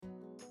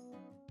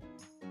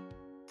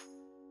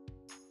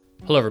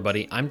Hello,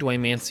 everybody. I'm Dwayne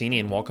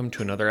Mancini, and welcome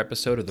to another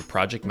episode of the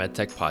Project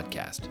MedTech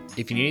Podcast.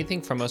 If you need anything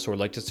from us or would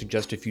like to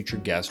suggest a future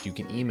guest, you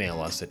can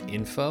email us at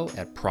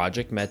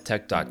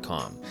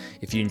info@projectmedtech.com.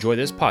 If you enjoy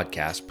this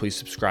podcast, please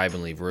subscribe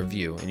and leave a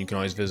review, and you can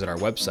always visit our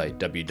website,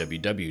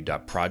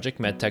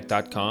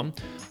 www.projectmedtech.com,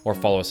 or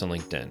follow us on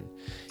LinkedIn.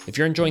 If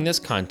you're enjoying this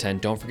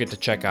content, don't forget to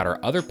check out our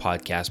other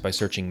podcasts by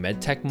searching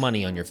MedTech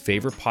Money on your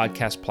favorite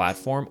podcast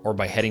platform or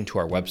by heading to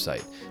our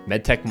website.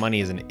 MedTech Money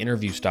is an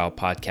interview-style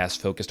podcast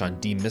focused on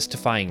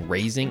demystifying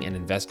raising and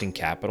investing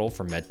capital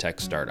for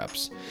MedTech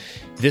startups.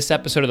 This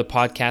episode of the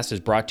podcast is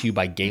brought to you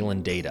by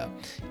Galen Data.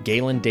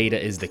 Galen Data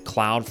is the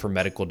cloud for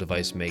medical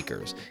device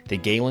makers. The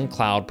Galen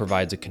Cloud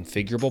provides a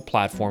configurable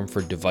platform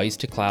for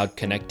device-to-cloud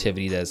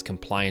connectivity that is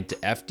compliant to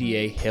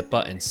FDA,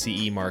 HIPAA, and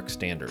CE mark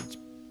standards.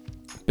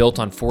 Built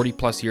on 40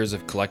 plus years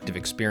of collective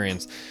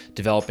experience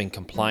developing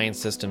compliance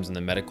systems in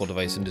the medical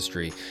device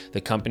industry,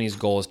 the company's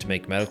goal is to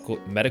make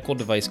medical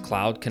device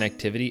cloud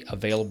connectivity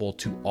available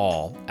to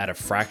all at a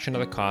fraction of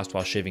the cost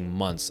while shaving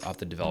months off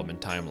the development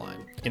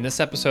timeline. In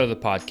this episode of the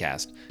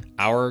podcast,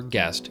 our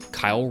guest,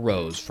 Kyle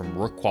Rose from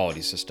Rook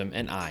Quality System,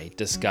 and I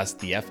discussed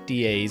the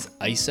FDA's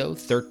ISO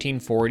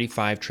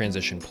 13485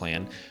 transition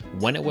plan,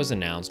 when it was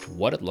announced,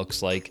 what it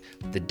looks like,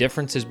 the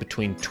differences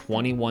between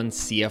 21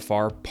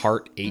 CFR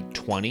Part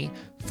 820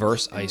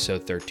 versus ISO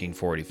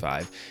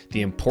 13485,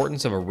 the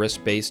importance of a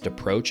risk-based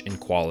approach in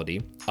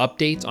quality,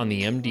 updates on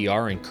the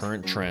MDR and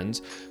current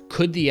trends.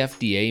 Could the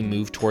FDA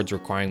move towards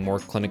requiring more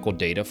clinical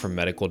data from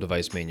medical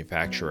device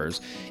manufacturers?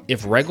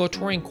 If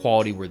regulatory and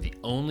quality were the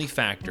only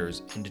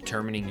factors in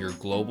determining your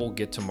global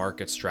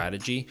get-to-market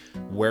strategy,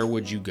 where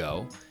would you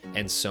go?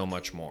 And so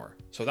much more.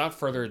 So without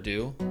further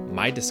ado,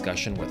 my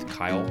discussion with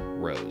Kyle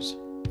Rose.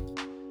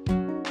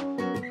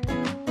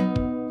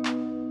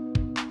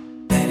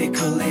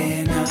 Medical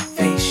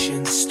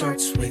innovation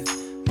starts with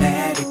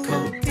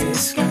medical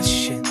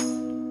discussion.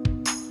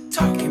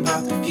 Talking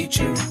about the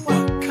future and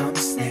what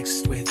comes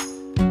next with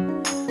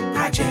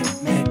Project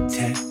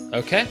MedTech.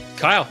 Okay,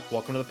 Kyle,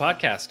 welcome to the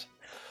podcast.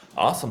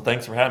 Awesome.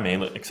 Thanks for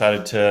having me.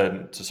 Excited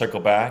to circle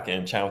back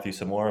and chat with you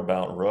some more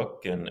about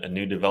Rook and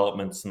new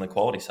developments in the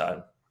quality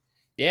side.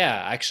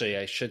 Yeah, actually,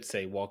 I should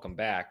say welcome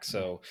back.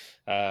 So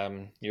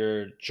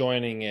you're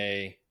joining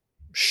a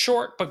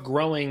short but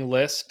growing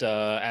list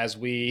as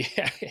we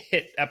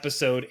hit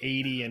episode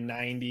 80 and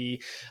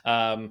 90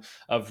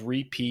 of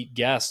repeat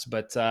guests.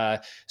 But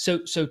so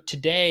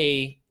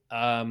today,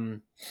 we'll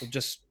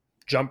just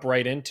jump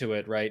right into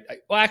it, right?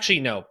 Well,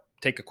 actually, no.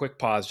 Take a quick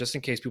pause just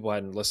in case people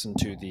hadn't listened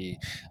to the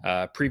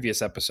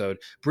previous episode.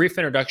 Brief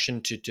introduction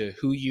to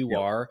who you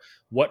are,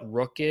 what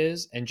Rook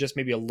is, and just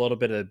maybe a little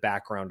bit of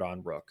background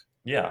on Rook.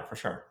 Yeah, for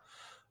sure.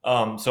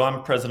 So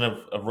I'm president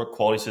of Rook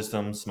Quality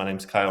Systems. My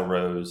name's Kyle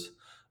Rose.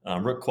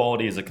 Rook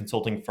Quality is a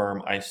consulting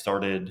firm I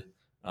started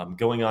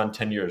going on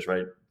 10 years,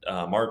 right?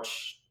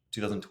 March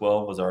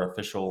 2012 was our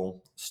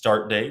official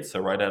start date,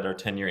 so right at our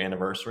 10-year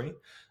anniversary,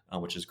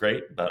 which is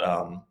great. But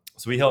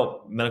so we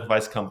help medical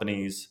device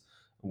companies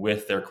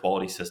with their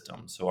quality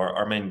system. So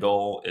our main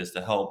goal is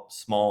to help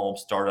small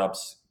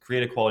startups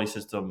create a quality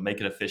system, make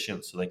it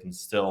efficient so they can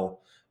still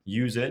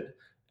use it,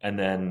 and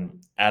then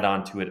add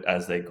on to it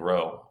as they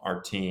grow. Our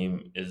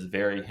team is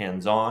very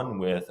hands-on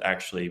with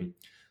actually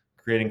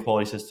creating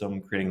quality system,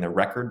 creating the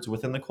records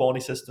within the quality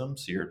system.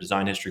 So your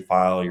design history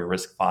file, your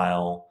risk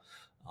file,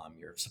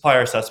 your supplier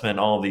assessment,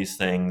 all of these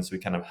things, we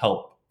kind of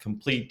help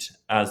complete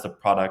as the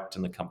product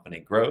and the company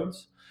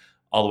grows,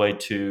 all the way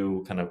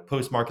to kind of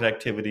post-market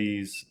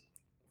activities,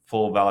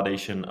 full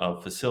validation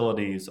of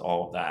facilities,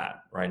 all of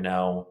that. Right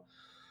now,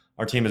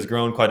 our team has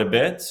grown quite a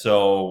bit.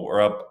 So we're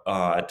up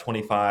at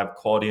 25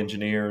 quality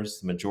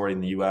engineers, the majority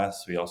in the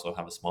US. We also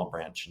have a small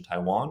branch in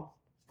Taiwan.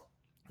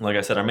 Like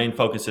I said, our main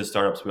focus is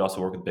startups. We also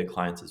work with big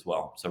clients as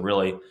well. So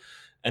really,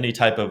 any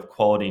type of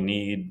quality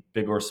need,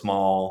 big or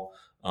small,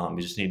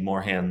 you just need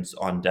more hands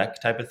on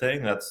deck type of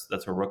thing.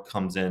 That's where Rook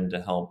comes in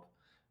to help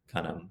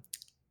kind of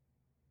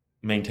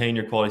maintain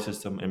your quality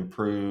system,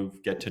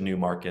 improve, get to new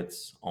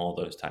markets, all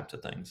those types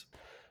of things.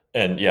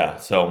 And yeah,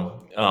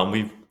 so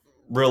we've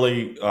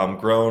really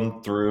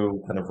grown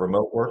through kind of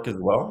remote work as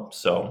well.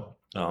 So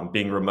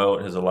being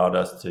remote has allowed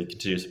us to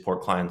continue to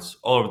support clients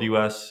all over the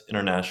US,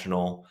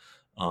 international,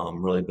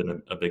 really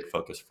been a big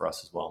focus for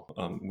us as well.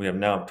 We have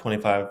now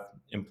 25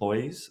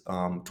 employees,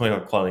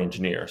 25 quality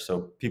engineers.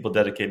 So people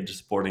dedicated to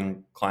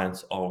supporting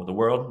clients all over the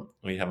world.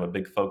 We have a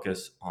big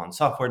focus on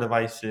software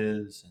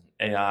devices, and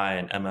AI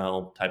and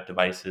ML type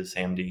devices,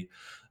 SAMD.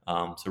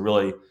 So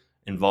really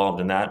involved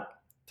in that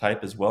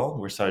type as well.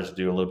 We're starting to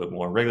do a little bit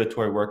more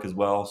regulatory work as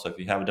well. So if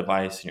you have a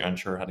device and you're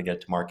unsure how to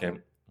get to market,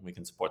 we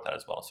can support that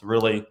as well. So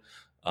really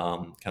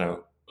kind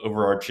of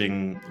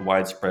overarching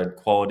widespread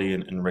quality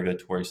and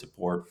regulatory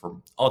support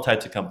for all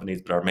types of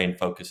companies, but our main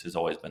focus has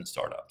always been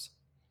startups.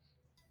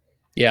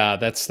 Yeah,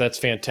 that's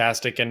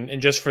fantastic.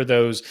 And just for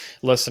those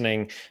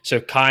listening,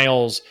 so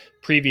Kyle's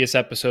previous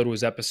episode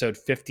was episode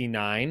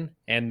 59,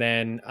 and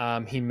then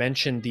he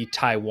mentioned the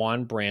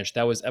Taiwan branch.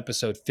 That was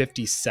episode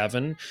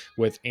 57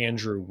 with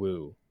Andrew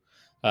Wu.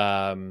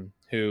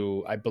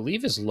 who I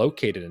believe is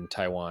located in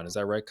Taiwan. Is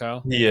that right,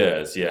 Kyle? He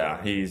is,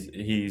 yeah.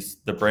 He's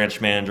the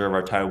branch manager of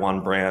our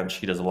Taiwan branch.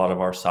 He does a lot of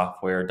our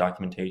software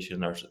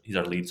documentation. He's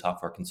our lead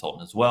software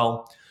consultant as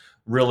well.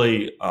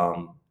 Really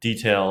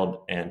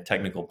detailed and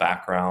technical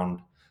background,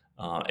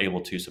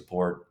 able to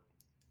support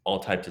all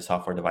types of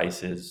software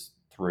devices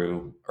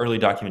through early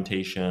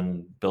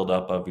documentation, build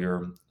up of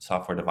your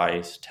software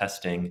device,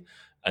 testing,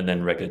 and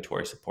then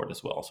regulatory support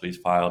as well. So he's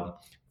filed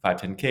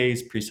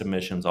 510Ks,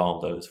 pre-submissions, all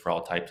of those for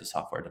all types of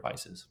software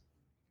devices.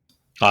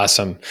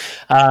 Awesome.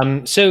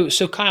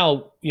 So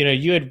Kyle,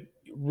 you had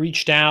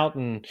reached out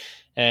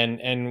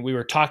and we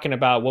were talking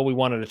about what we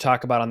wanted to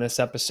talk about on this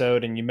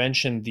episode, and you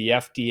mentioned the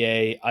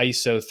FDA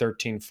ISO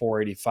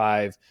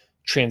 13485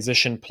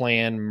 transition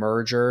plan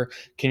merger.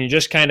 Can you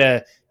just kind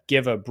of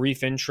give a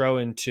brief intro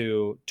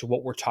into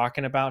what we're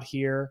talking about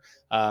here,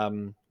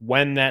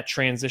 when that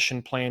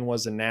transition plan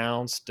was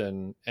announced,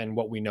 and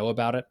what we know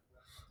about it?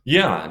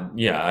 Yeah.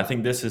 I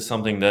think this is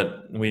something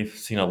that we've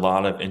seen a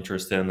lot of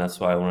interest in. That's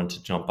why I wanted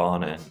to jump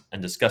on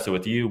and discuss it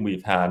with you.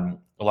 We've had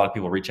a lot of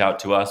people reach out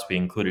to us. We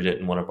included it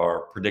in one of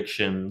our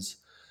predictions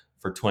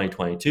for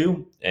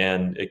 2022,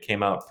 and it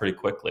came out pretty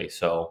quickly.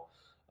 So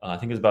I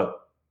think it was about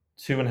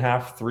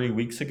 2.5, 3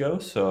 weeks ago.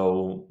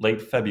 So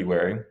late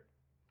February,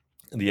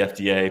 the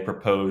FDA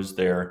proposed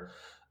their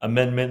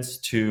amendments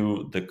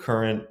to the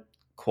current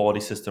quality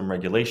system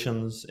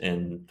regulations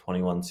in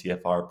 21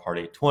 CFR Part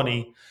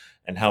 820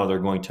 and how they're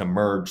going to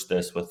merge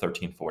this with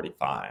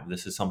 1345.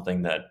 This is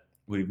something that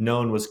we've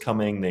known was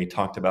coming. They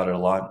talked about it a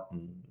lot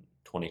in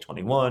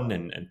 2021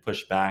 and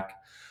pushed back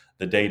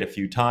the date a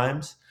few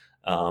times.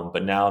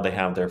 But now they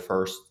have their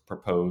first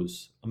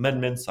proposed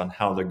amendments on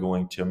how they're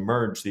going to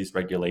merge these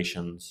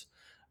regulations,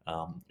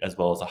 as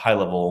well as a high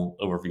level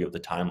overview of the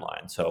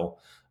timeline. So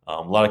a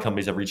lot of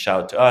companies have reached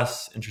out to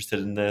us interested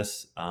in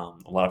this. A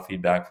lot of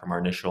feedback from our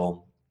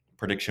initial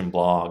prediction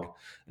blog.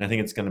 And I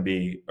think it's going to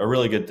be a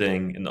really good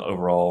thing in the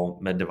overall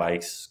med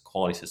device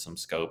quality system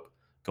scope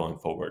going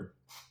forward.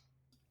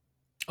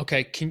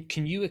 Okay,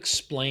 can you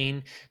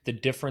explain the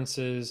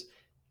differences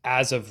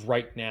as of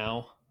right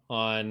now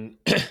on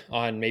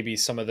on maybe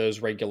some of those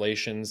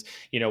regulations?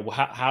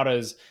 How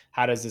does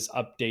this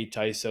update to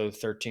ISO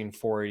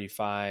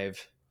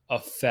 13485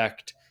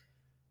 affect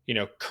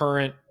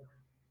current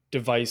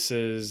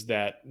devices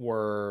that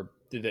were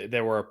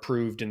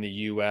approved in the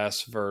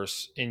US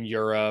versus in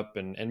Europe,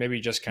 and maybe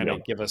just kind Yeah.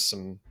 of give us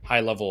some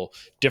high level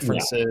Yeah.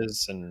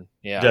 differences? And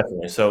yeah.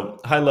 Definitely. So,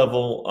 high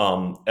level,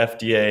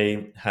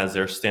 FDA has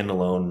their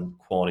standalone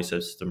quality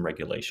system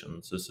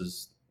regulations. This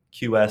is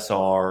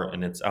QSR,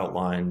 and it's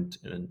outlined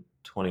in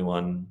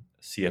 21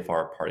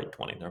 CFR Part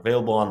 820. They're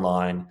available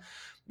online,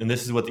 and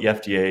this is what the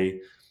FDA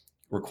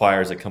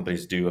requires that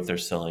companies do if they're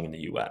selling in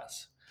the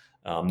U.S.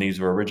 These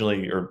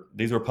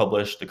were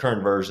published, the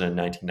current version, in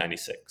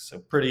 1996, so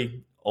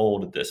pretty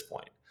old at this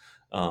point.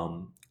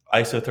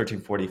 ISO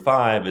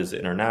 13485 is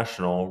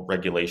international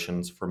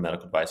regulations for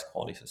medical device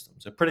quality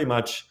systems. So pretty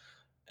much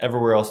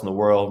everywhere else in the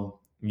world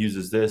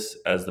uses this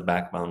as the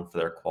backbone for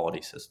their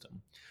quality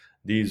system.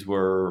 These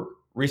were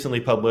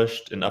recently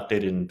published and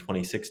updated in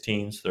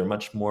 2016, so they're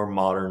much more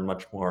modern,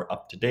 much more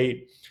up to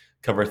date,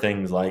 cover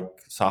things like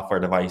software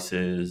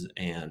devices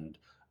and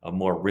a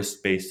more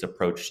risk-based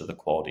approach to the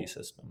quality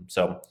system.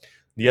 So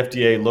the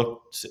FDA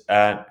looked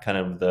at kind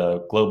of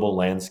the global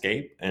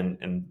landscape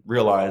and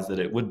realized that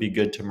it would be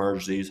good to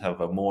merge these,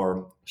 have a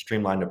more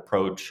streamlined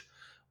approach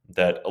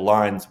that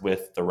aligns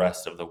with the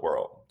rest of the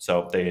world.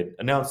 So they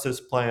announced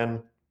this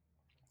plan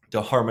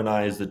to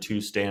harmonize the two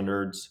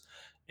standards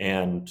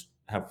and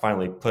have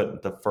finally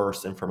put the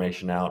first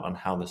information out on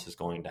how this is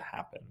going to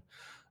happen.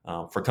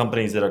 For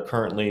companies that are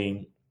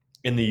currently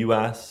in the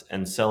US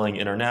and selling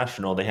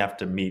international, they have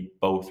to meet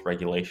both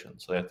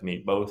regulations. So they have to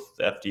meet both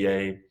the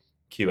FDA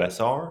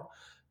QSR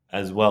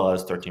as well as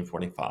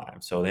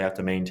 1345. So they have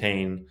to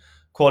maintain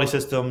quality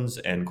systems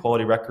and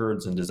quality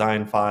records and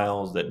design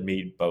files that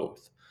meet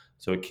both.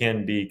 So it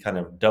can be kind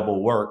of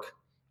double work.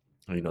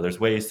 There's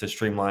ways to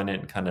streamline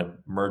it and kind of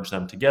merge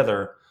them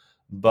together,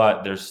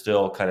 but there's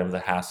still kind of the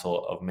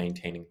hassle of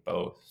maintaining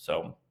both.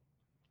 So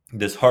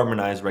this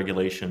harmonized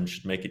regulation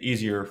should make it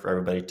easier for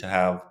everybody to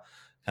have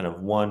kind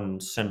of one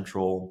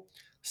central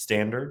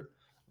standard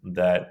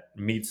that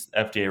meets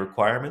FDA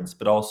requirements,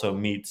 but also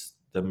meets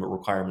the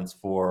requirements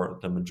for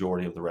the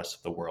majority of the rest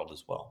of the world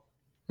as well.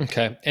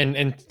 Okay.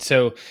 And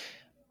so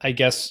I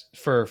guess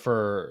for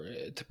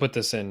to put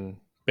this in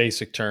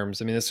basic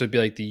terms, I mean, this would be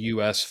like the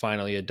US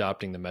finally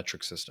adopting the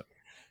metric system.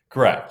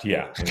 Correct.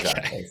 Yeah,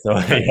 exactly. Okay. So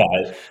All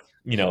right.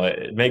 yeah,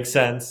 it makes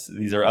sense.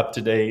 These are up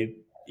to date,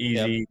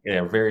 Yep. easy,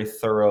 very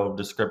thorough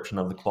description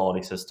of the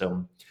quality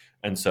system.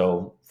 And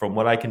so, from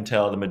what I can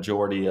tell, the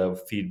majority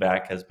of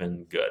feedback has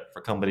been good.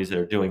 For companies that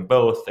are doing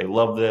both, they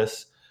love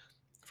this.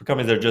 For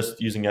companies that are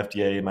just using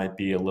FDA, it might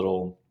be a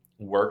little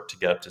work to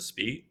get up to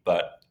speed,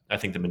 but I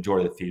think the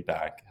majority of the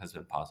feedback has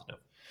been positive.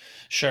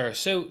 Sure.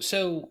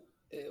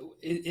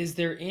 Is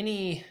there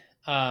any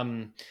I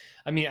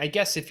mean, I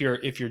guess if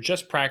you're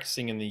just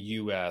practicing in the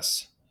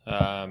US,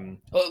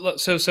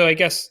 so I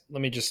guess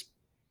let me just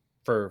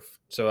for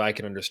so I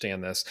can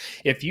understand this.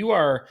 If you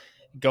are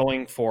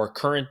going for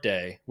current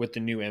day with the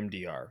new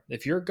MDR,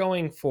 if you're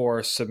going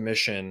for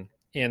submission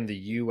in the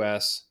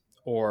US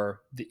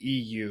or the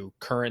EU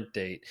current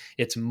date,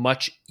 it's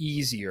much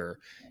easier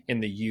in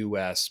the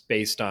US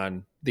based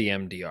on the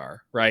MDR,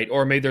 right?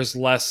 Or maybe there's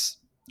less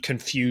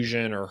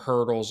confusion or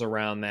hurdles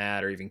around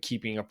that, or even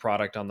keeping a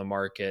product on the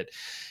market.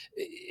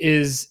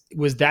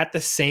 Was that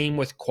the same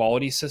with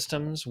quality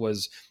systems?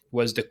 Was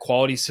the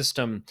quality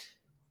system,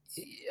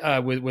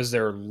 was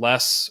there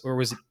less, or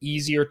was it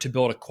easier to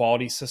build a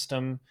quality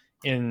system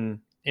in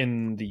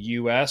the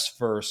US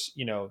versus,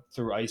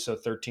 through ISO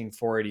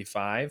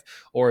 13485?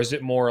 Or is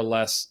it more or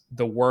less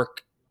the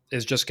work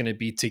is just going to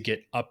be to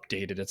get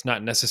updated? It's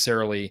not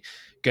necessarily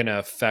going to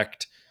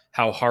affect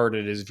how hard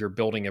it is if you're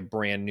building a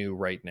brand new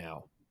right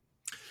now.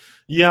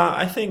 Yeah,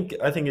 I think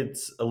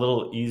it's a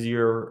little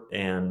easier,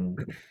 and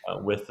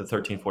with the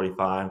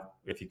 1345,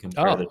 if you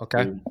compare Oh, the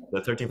okay. two, the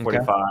Okay.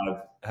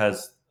 1345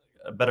 has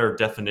a better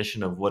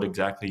definition of what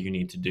exactly you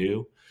need to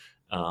do,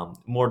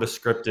 more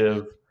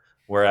descriptive,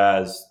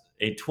 whereas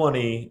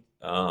 820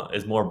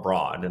 is more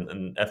broad,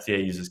 and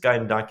FDA uses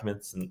guidance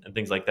documents and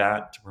things like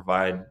that to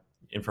provide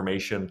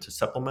information to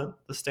supplement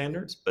the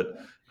standards. But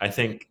I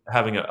think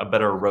having a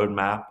better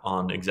roadmap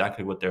on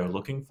exactly what they're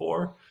looking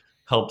for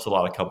helps a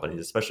lot of companies,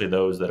 especially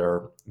those that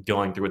are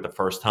going through it the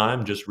first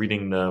time. Just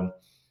reading the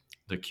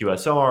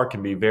QSR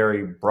can be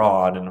very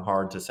broad and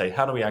hard to say,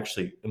 how do we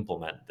actually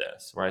implement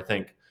this? Where I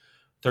think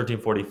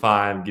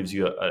 1345 gives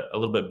you a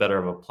little bit better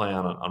of a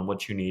plan on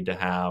what you need to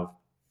have,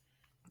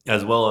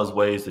 as well as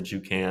ways that you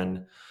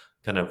can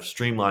kind of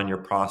streamline your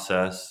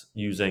process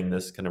using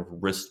this kind of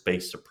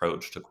risk-based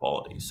approach to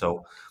quality.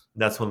 So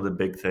that's one of the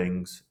big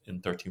things in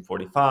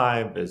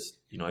 1345 is,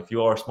 if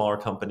you are a smaller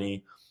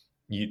company,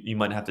 you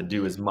might not have to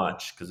do as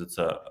much because it's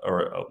a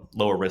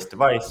lower risk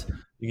device.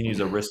 You can use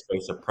a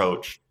risk-based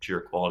approach to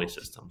your quality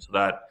system. So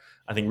that,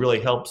 I think,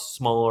 really helps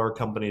smaller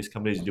companies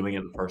doing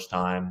it the first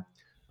time,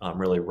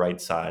 really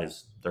right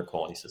size their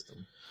quality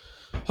system.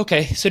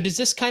 Okay, so does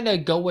this kind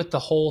of go with the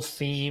whole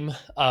theme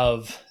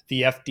of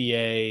the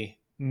FDA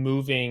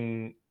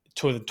moving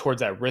towards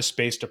that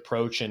risk-based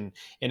approach in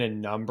a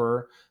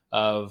number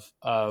of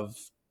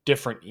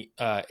different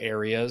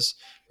areas?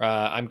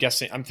 I'm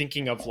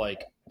thinking of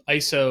like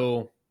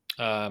ISO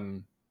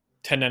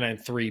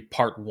 10993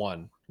 Part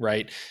 1,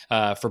 right?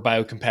 For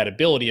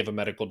biocompatibility of a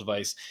medical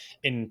device.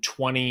 In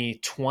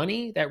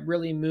 2020, that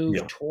really moved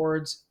Yeah.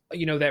 towards,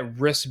 that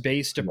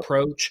risk-based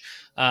approach.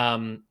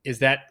 Is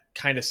that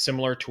kind of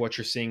similar to what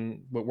you're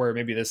seeing where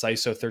maybe this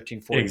ISO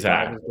 1345 is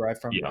Exactly.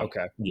 derived from? Yeah.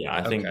 Okay. Yeah.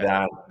 I think Okay.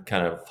 that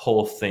kind of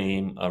whole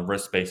theme of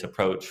risk-based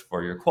approach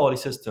for your quality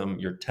system,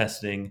 your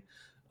testing,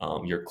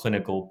 your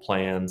clinical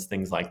plans,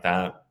 things like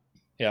that,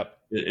 Yep.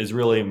 is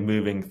really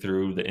moving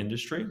through the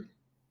industry.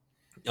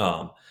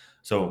 Um,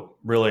 so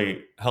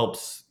really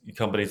helps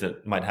companies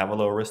that might have a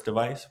lower risk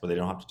device where they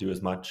don't have to do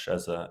as much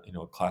as a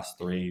class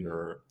 3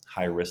 or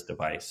high risk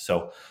device.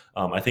 So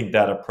I think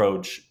that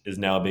approach is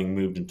now being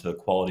moved into the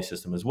quality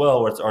system as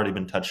well, where it's already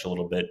been touched a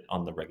little bit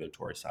on the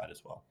regulatory side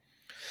as well.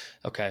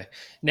 Okay.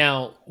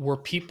 Now, were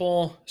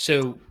people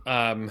so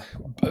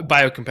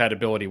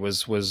biocompatibility Yeah.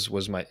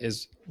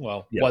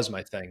 was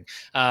my thing.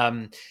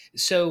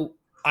 So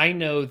I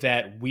know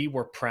that we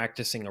were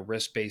practicing a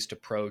risk-based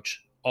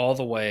approach all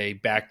the way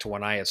back to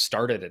when I had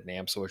started at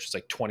NAMSA, which was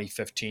like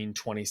 2015,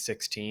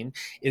 2016.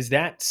 Is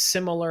that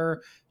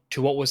similar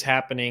to what was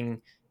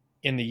happening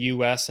in the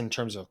US in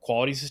terms of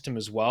quality system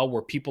as well?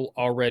 Were people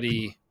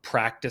already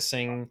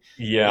practicing,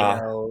 Yeah.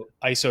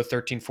 ISO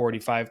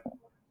 1345,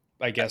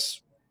 I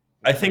guess,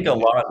 I when think a you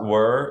lot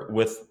were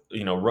with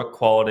Rook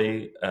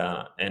quality,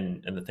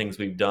 and the things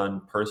we've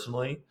done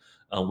personally.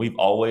 We've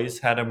always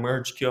had a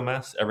merged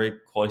QMS. Every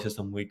quality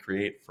system we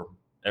create for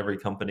every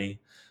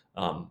company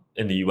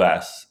in the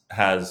U.S.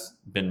 has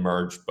been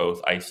merged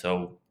both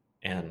ISO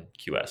and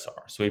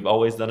QSR. So we've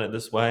always done it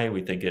this way.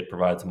 We think it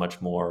provides a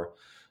much more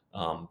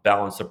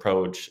balanced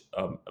approach,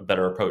 a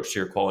better approach to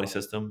your quality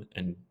system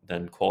and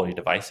then quality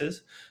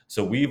devices.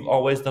 So we've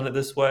always done it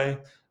this way.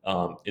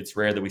 It's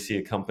rare that we see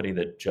a company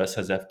that just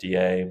has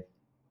FDA,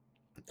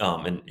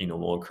 and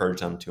we'll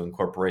encourage them to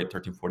incorporate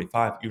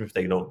 1345, even if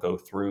they don't go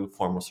through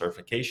formal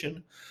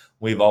certification.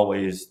 We've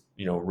always,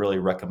 really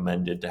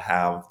recommended to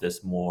have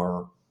this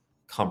more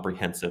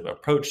comprehensive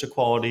approach to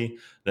quality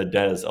that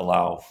does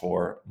allow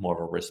for more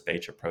of a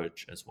risk-based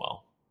approach as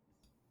well.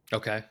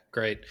 Okay,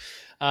 great.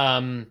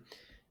 Um,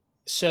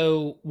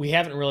 so we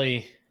haven't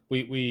really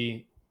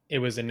we it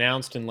was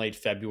announced in late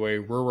February.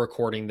 We're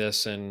recording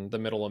this in the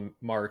middle of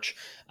March.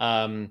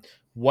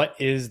 What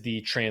is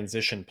the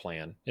transition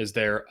plan? Is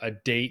there a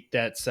date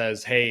that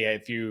says, hey,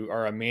 if you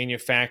are a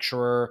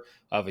manufacturer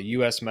of a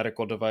U.S.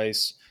 medical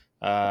device,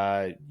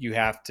 your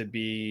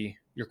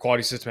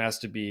quality system has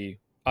to be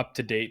up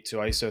to date to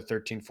ISO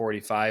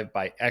 1345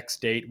 by X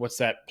date? What's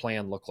that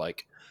plan look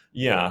like?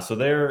 Yeah, so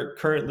they're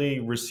currently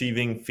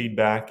receiving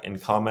feedback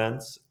and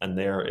comments, and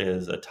there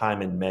is a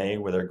time in May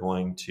where they're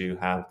going to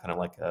have kind of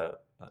like a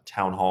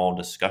town hall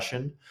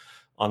discussion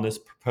on this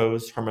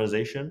proposed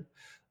harmonization.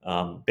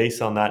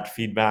 Based on that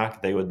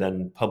feedback, they would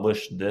then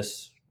publish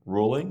this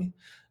ruling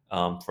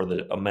for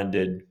the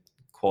amended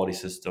quality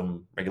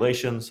system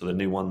regulations. So the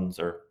new ones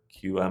are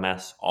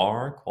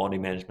QMSR, Quality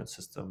Management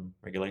System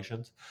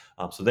Regulations.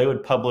 So they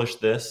would publish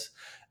this,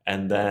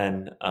 and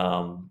then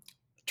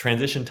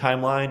transition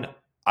timeline,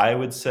 I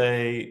would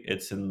say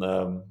it's in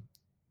the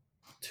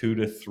 2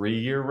 to 3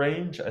 year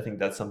range. I think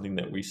that's something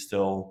that we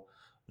still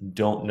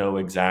don't know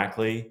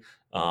exactly.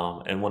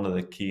 And one of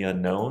the key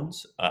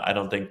unknowns, I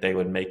don't think they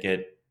would make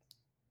it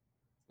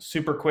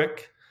super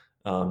quick,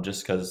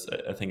 just because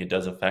I think it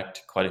does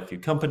affect quite a few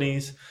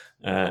companies.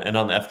 And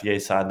on the FDA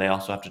side, they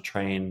also have to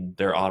train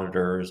their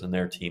auditors and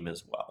their team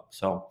as well.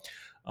 So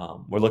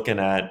we're looking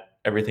at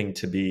everything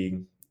to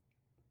be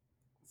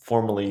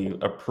formally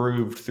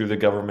approved through the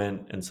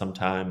government in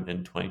sometime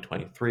in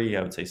 2023.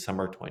 I would say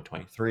summer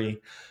 2023,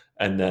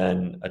 and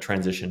then a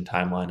transition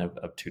timeline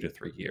of 2 to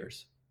 3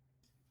 years.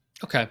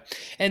 Okay.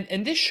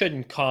 And this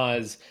shouldn't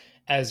cause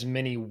as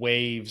many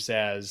waves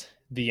as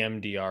the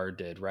MDR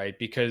did, right?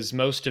 Because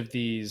most of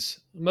the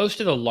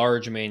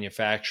large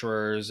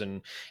manufacturers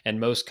and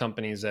most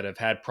companies that have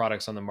had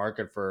products on the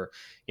market for,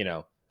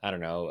 I don't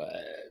know,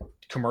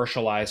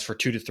 commercialized for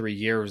 2 to 3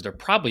 years, they're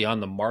probably on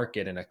the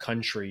market in a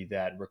country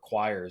that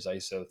requires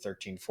ISO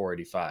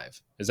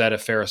 13485. Is that a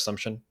fair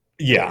assumption?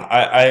 Yeah,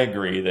 I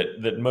agree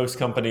that most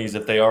companies,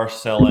 if they are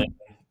selling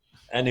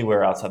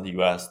anywhere outside the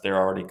US, they're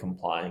already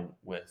complying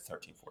with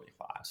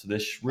 1345. So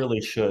this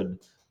really should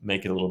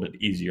make it a little bit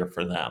easier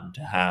for them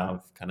to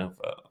have kind of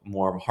a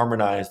more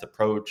harmonized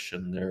approach,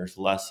 and there's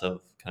less of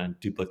kind of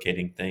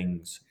duplicating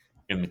things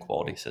in the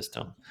quality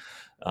system.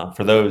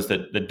 For those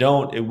that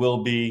don't, it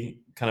will be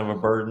kind of a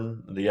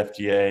burden. The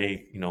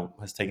FDA,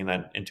 has taken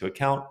that into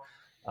account.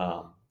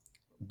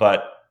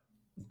 But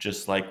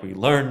just like we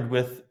learned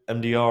with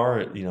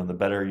MDR, the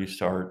better you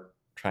start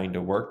trying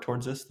to work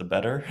towards this, the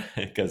better,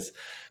 because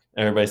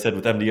everybody said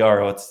with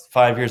MDR, oh, it's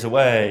 5 years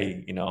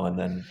away, and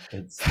then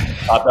it's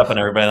popped up and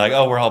everybody like,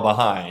 oh, we're all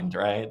behind,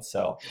 right?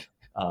 So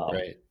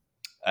Right.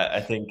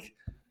 I think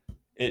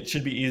it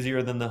should be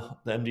easier than the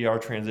MDR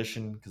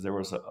transition, because there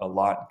was a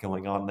lot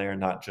going on there,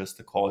 not just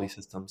the quality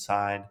system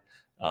side,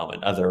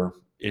 and other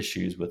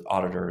issues with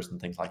auditors and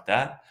things like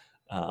that.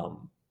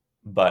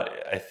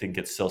 But I think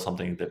it's still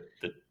something that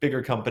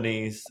bigger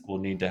companies will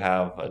need to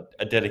have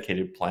a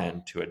dedicated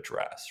plan to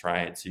address,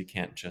 right? So you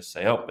can't just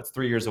say, oh, it's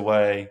 3 years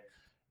away,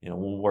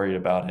 we'll worry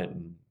about it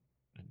in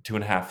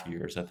 2.5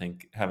 years. I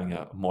think having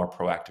a more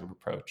proactive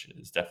approach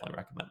is definitely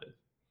recommended.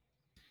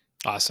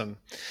 Awesome.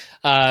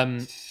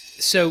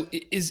 So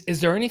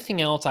is there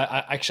anything else?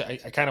 I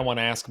kind of want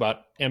to ask about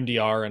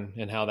MDR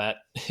and how that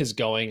is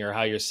going, or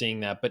how you're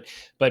seeing that.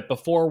 But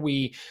before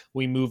we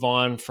move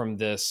on from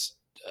this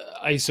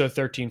ISO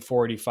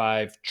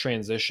 13485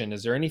 transition,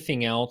 is there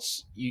anything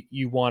else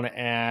you want to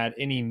add?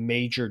 Any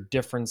major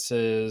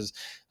differences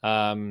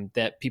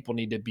that people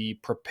need to be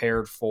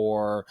prepared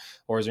for,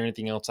 or is there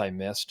anything else I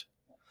missed?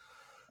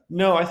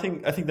 No, I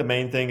think the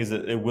main thing is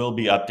that it will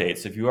be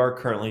updates. If you are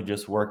currently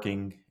just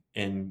working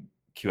in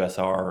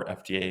QSR or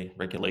FDA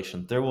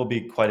regulations, there will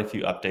be quite a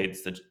few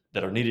updates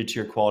that are needed to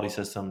your quality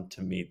system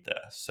to meet this.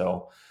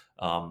 So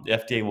the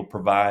FDA will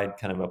provide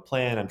kind of a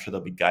plan. I'm sure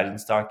there'll be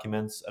guidance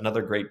documents.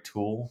 Another great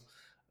tool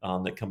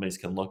that companies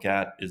can look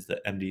at is the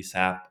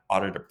MDSAP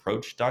audit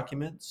approach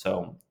document.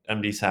 So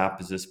MDSAP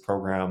is this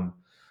program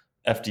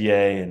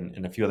FDA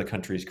and a few other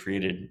countries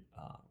created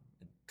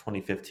in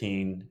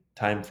 2015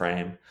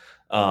 timeframe,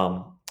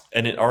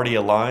 and it already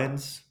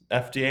aligns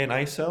FDA and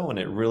ISO, and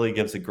it really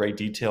gives a great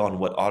detail on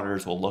what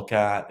auditors will look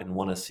at and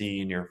want to see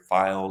in your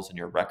files and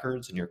your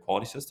records and your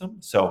quality system.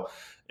 So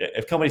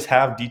if companies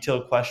have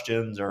detailed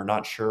questions or are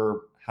not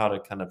sure how to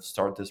kind of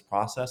start this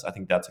process, I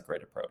think that's a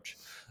great approach.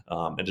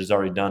 It has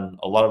already done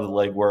a lot of the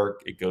legwork.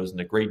 It goes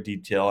into great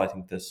detail. I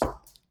think this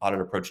audit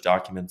approach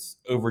document's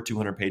over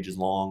 200 pages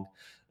long.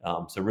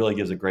 So it really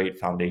gives a great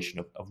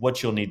foundation of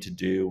what you'll need to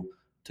do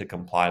to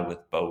comply with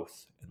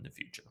both in the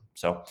future.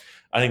 So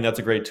I think that's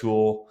a great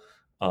tool.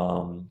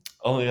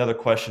 Only other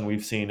question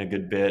we've seen a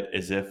good bit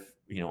is if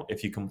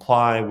you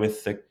comply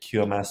with the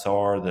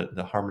QMSR,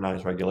 the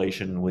harmonized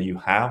regulation, will you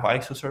have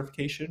ISO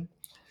certification?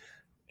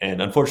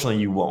 And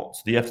unfortunately, you won't.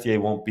 So the FDA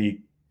won't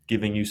be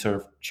giving you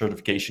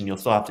certification. You'll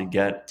still have to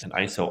get an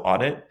ISO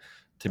audit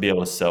to be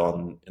able to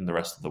sell in the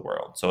rest of the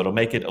world. So it'll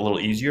make it a little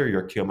easier.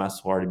 Your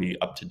QMS will already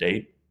be up to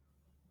date,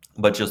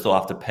 but you'll still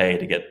have to pay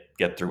to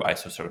get through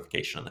ISO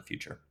certification in the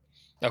future.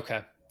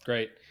 Okay,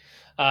 great.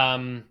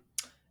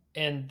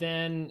 And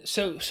then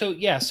so the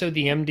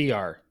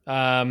MDR.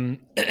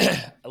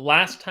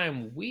 Last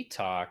time we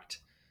talked,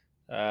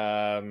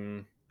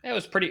 it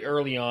was pretty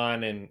early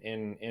on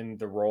in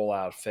the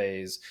rollout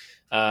phase.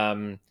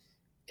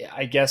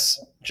 I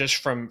guess just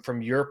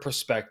from your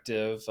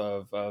perspective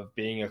of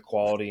being a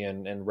quality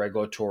and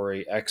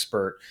regulatory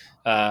expert,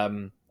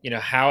 how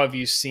have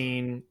you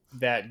seen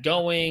that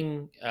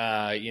going?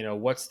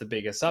 What's the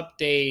biggest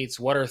updates?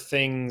 What are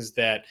things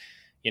that,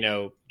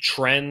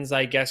 trends,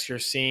 I guess, you're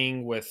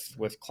seeing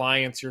with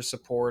clients you're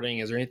supporting?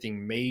 Is there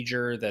anything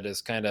major that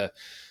is kind of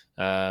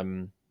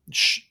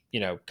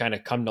kind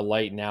of come to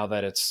light now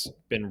that it's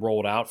been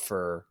rolled out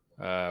for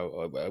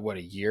a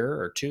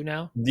year or two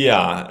now?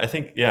 Yeah, I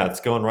think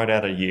it's going right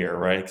at a year,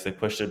 right? Because they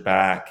pushed it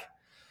back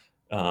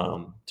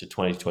to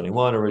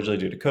 2021 originally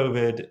due to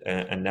COVID,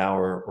 and now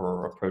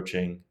we're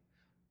approaching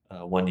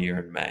 1 year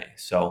in May.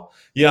 So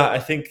yeah, I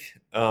think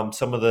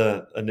some of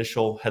the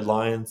initial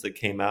headlines that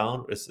came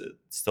out it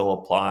still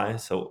apply.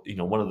 So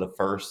one of the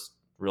first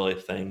really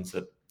things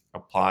that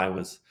apply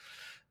was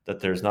that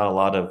there's not a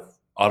lot of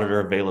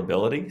auditor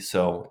availability.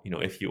 So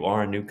if you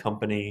are a new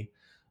company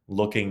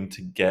looking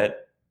to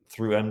get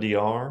through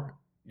MDR,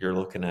 you're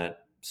looking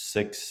at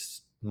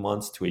 6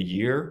 months to a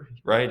year,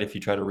 right? If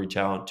you try to reach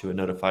out to a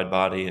notified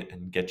body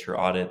and get your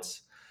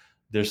audits,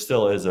 there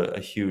still is a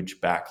huge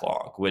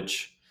backlog,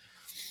 which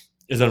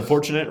is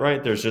unfortunate,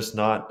 right? There's just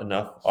not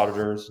enough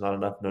auditors, not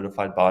enough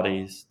notified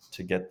bodies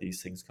to get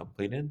these things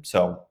completed.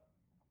 So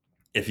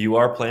if you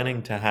are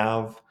planning to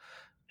have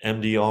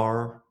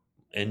MDR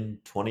in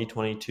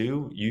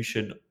 2022, you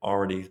should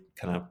already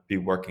kind of be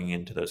working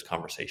into those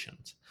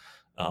conversations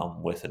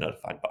with a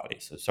notified body.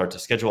 So start to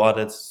schedule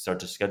audits, start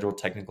to schedule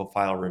technical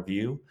file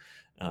review,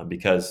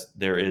 because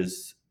there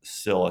is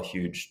still a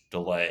huge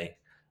delay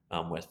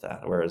with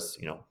that. Whereas,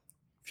 a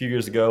few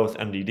years ago with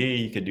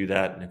MDD, you could do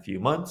that in a few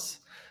months.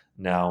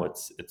 Now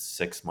it's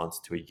 6 months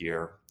to a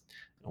year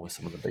with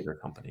some of the bigger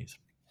companies.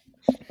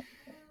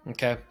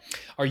 Okay.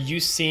 Are you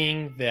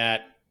seeing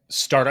that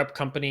startup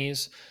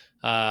companies,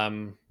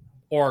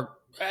 or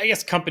I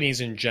guess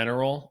companies in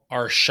general,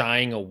 are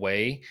shying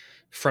away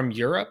from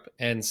Europe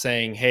and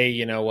saying, hey,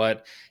 you know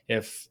what?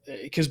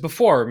 Because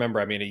before,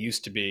 remember, I mean, it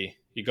used to be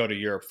you go to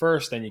Europe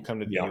first, then you come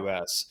to the Yeah.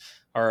 US.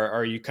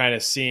 Are you kind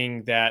of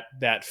seeing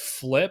that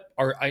flip?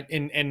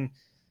 I'm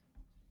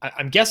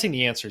guessing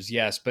the answer is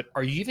yes, but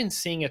are you even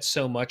seeing it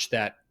so much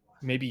that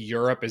maybe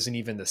Europe isn't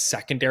even the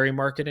secondary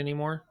market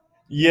anymore?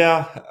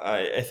 Yeah,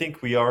 I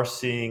think we are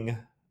seeing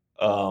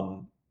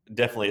um,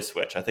 definitely a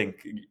switch. I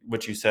think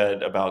what you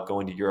said about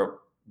going to Europe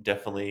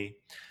definitely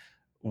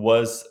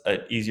was an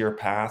easier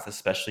path,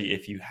 especially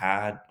if you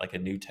had like a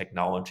new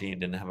technology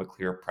and didn't have a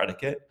clear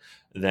predicate.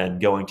 Then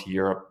going to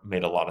Europe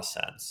made a lot of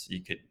sense.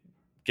 You could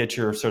get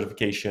your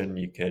certification,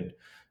 you could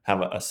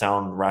have a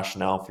sound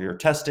rationale for your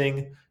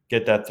testing,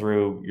 get that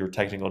through your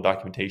technical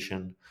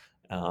documentation,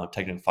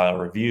 technical file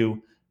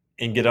review,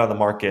 and get on the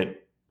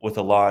market with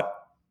a lot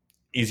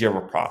easier of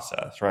a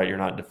process, right? You're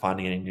not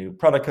defining any new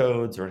product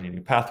codes or any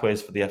new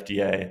pathways for the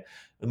FDA.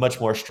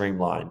 Much more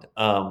streamlined.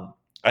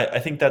 I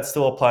think that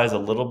still applies a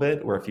little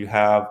bit, where if you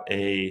have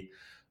a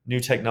new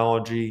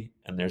technology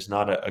and there's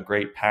not a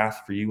great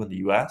path for you in the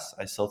US,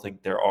 I still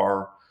think there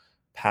are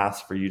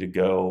paths for you to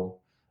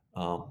go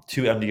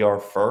to MDR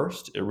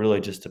first. It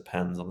really just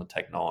depends on the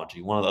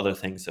technology. One of the other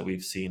things that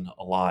we've seen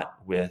a lot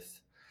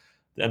with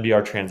the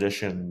MDR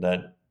transition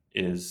that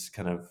is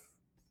kind of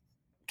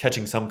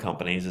catching some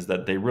companies is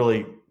that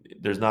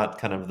there's not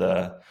kind of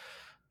the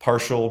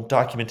partial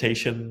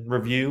documentation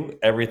review.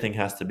 Everything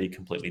has to be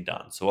completely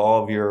done. So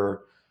all of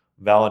your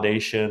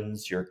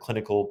validations, your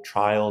clinical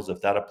trials, if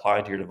that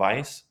apply to your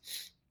device,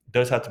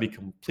 those have to be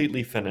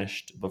completely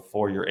finished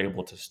before you're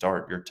able to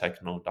start your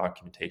technical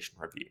documentation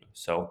review.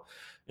 So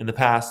in the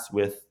past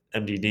with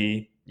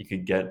MDD, you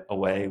could get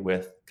away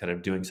with kind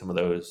of doing some of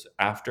those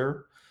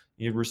after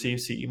you receive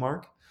CE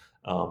mark.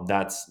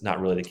 That's not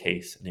really the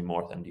case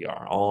anymore with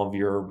MDR. All of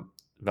your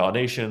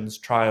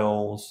validations,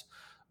 trials,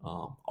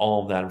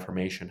 all of that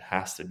information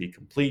has to be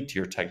complete.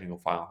 Your technical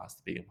file has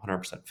to be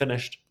 100%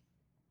 finished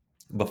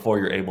before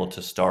you're able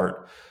to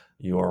start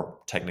your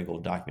technical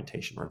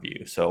documentation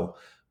review. So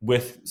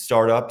with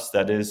startups,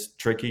 that is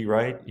tricky,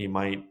 right? You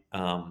might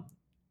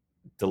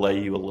delay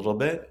you a little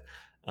bit,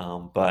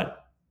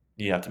 but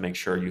you have to make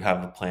sure you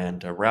have a plan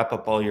to wrap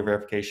up all your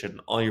verification,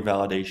 all your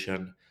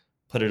validation,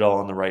 put it all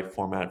in the right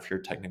format for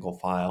your technical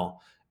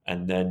file,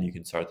 and then you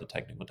can start the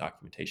technical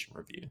documentation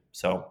review.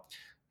 So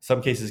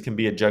some cases can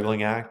be a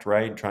juggling act,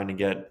 right? Trying to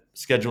get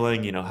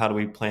scheduling, how do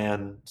we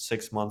plan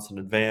 6 months in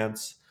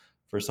advance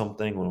for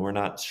something when we're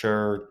not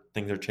sure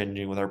things are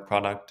changing with our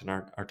product and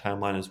our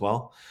timeline as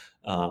well.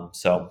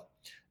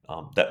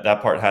 That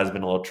part has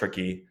been a little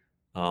tricky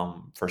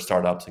for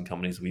startups and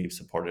companies we've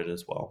supported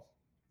as well.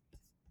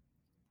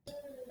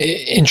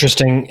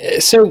 Interesting.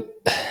 So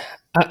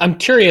I'm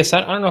curious.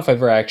 I don't know if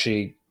I've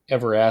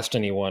ever asked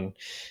anyone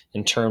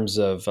in terms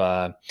of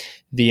the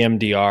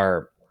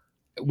MDR.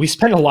 We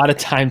spend a lot of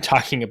time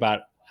talking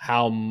about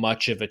how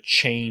much of a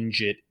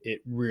change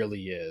it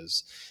really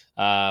is.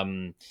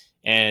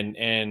 And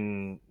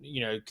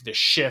the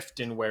shift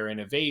in where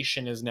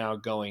innovation is now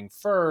going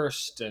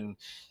first, and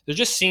there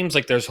just seems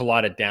like there's a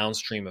lot of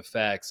downstream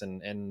effects,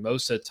 and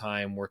most of the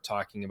time we're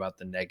talking about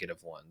the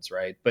negative ones,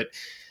 right? But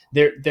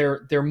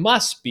there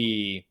must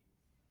be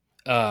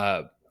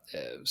uh,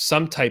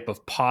 some type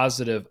of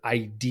positive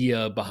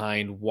idea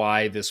behind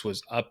why this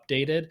was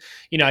updated.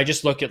 I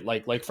just look at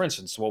like for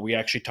instance, what we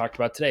actually talked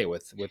about today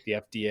with the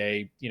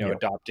FDA, Yeah.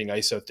 adopting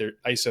ISO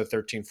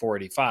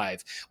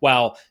 13485.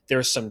 While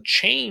there's some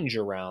change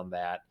around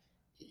that,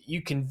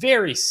 you could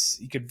very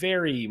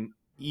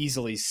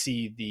easily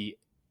see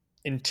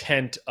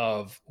intent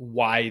of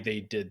why they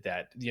did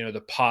that,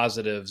 the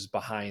positives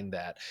behind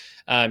that.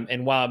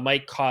 And while it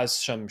might cause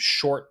some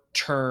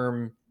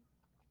short-term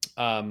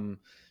um,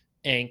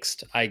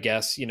 angst, I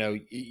guess,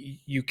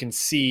 you can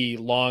see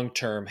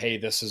long-term, hey,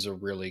 this is a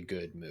really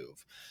good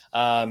move.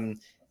 Um,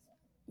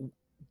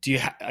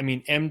 I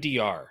mean,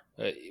 MDR,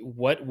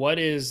 what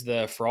is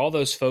for all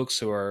those folks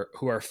who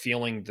are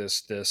feeling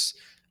this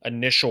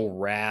initial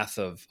wrath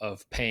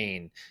of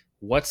pain,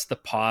 what's the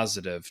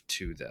positive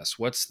to this?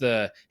 What's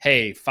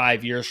hey,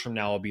 5 years from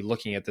now, I'll be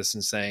looking at this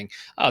and saying,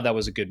 oh, that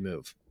was a good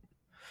move.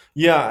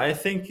 Yeah, I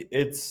think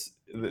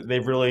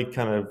they've really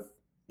kind of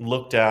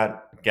looked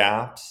at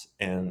gaps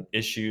and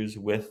issues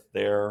with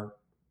their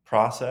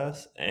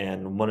process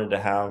and wanted to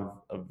have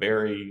a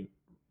very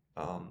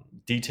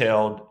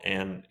detailed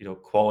and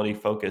quality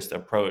focused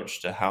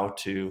approach to how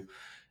to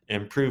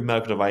improve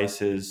medical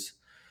devices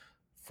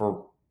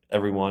for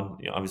everyone,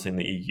 obviously in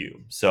the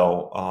EU.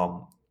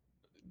 So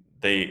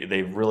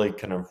they've really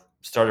kind of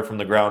started from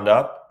the ground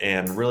up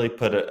and really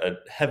put a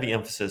heavy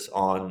emphasis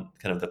on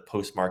kind of the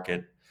post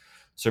market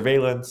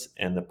surveillance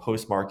and the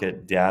post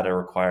market data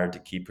required to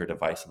keep your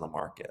device on the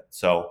market.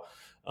 So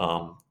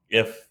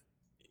if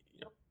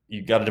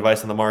you got a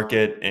device on the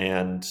market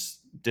and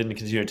didn't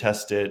continue to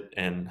test it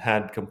and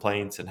had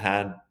complaints and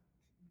had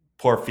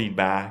poor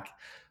feedback,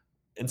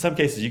 in some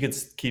cases you could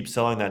keep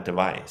selling that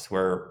device,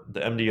 where the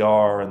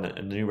MDR and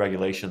the new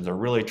regulations are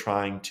really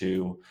trying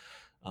to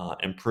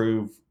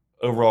improve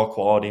overall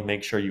quality,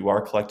 make sure you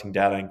are collecting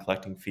data and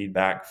collecting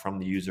feedback from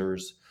the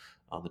users,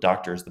 the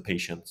doctors, the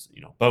patients,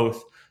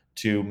 both,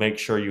 to make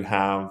sure you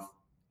have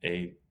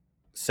a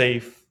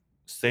safe,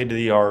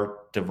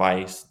 state-of-the-art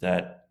device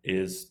that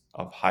is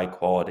of high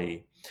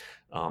quality.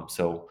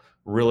 So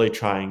really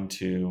trying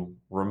to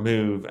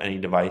remove any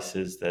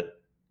devices that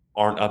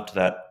aren't up to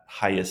that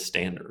highest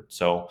standard.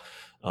 So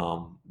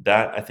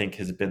that, I think,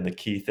 has been the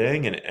key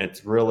thing, and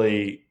it's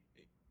really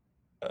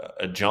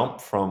a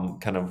jump from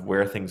kind of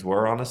where things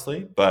were,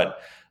 honestly. But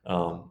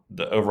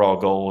the overall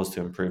goal is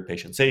to improve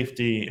patient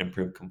safety,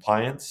 improve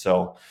compliance.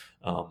 So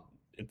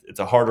it's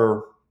a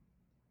harder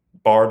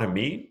bar to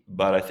meet,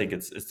 but I think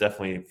it's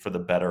definitely for the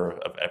better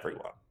of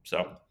everyone.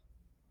 So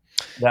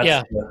that's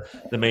Yeah.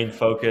 the main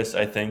focus,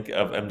 I think,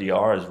 of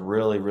MDR, is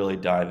really, really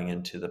diving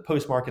into the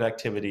post-market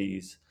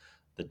activities,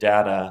 the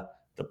data,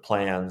 the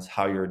plans,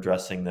 how you're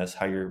addressing this,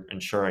 how you're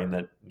ensuring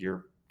that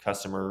your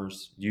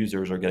customers,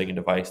 users are getting a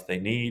device they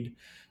need,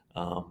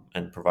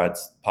 and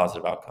provides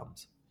positive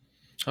outcomes.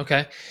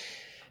 Okay.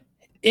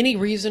 Any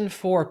reason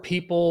for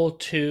people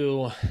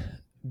to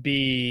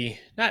be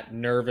not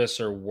nervous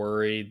or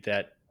worried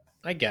that,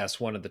 I guess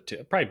one of the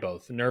two, probably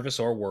both, nervous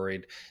or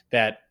worried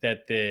that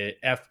the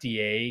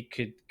FDA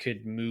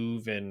could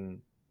move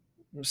in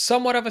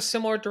somewhat of a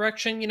similar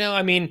direction?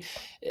 I mean,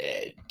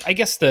 I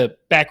guess the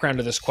background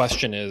of this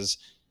question is,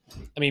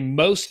 I mean,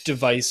 most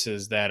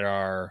devices that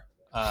are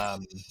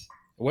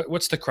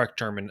what's the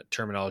correct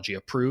terminology?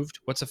 Approved?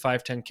 What's a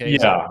 510K?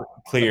 Is that Yeah,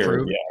 cleared.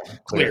 approved? Yeah,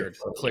 cleared.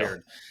 Yeah.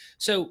 Cleared.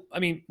 So, I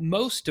mean,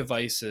 most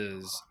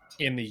devices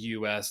in the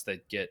US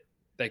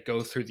that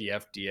go through the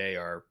FDA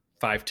are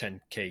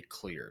 510K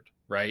cleared,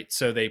 right?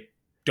 So they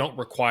don't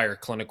require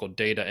clinical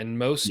data, and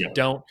most Yeah.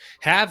 don't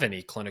have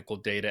any clinical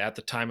data at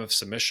the time of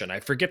submission. I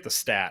forget the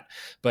stat,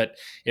 but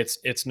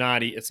it's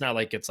not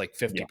like it's like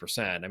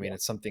 50%. I mean,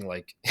 it's something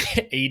like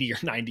 80 or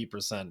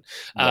 90%.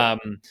 Yeah.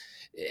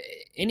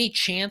 Any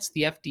chance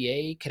the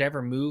FDA could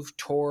ever move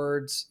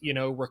towards,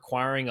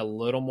 requiring a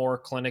little more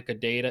clinical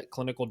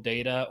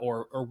data,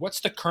 or what's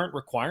the current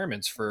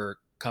requirements for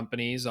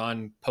companies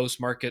on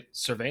post-market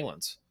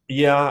surveillance?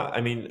 Yeah,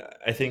 I mean,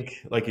 I think,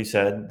 like you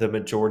said, the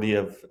majority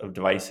of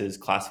devices,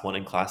 class one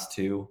and class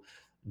two,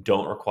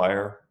 don't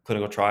require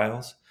clinical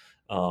trials.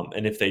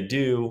 And if they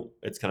do,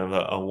 it's kind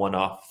of a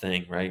one-off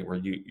thing, right? Where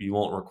you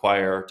won't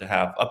require to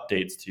have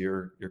updates to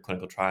your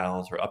clinical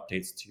trials or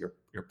updates to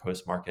your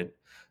post-market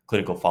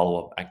clinical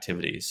follow-up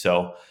activities.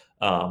 So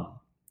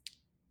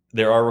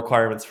there are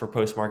requirements for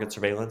post-market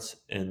surveillance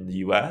in the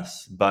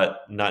US,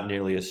 but not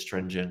nearly as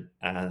stringent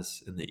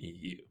as in the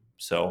EU.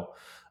 So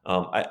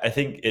I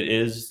think it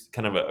is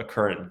kind of a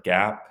current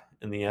gap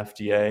in the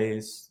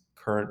FDA's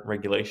current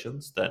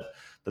regulations, that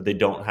they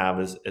don't have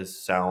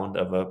as sound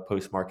of a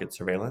post-market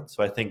surveillance.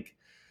 So I think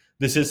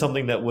this is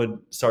something that would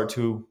start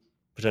to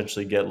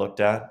potentially get looked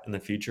at in the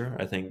future.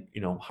 I think,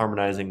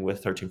 harmonizing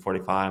with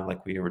 1345,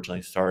 like we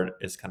originally started,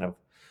 is kind of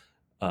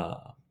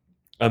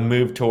a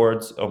move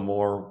towards a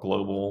more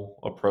global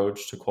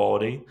approach to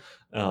quality.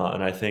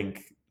 And I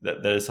think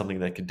that is something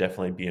that could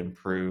definitely be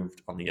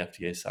improved on the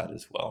FDA side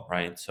as well,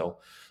 right? So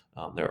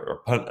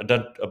there are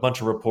a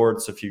bunch of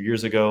reports a few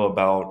years ago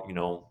about,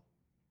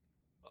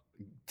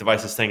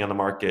 devices staying on the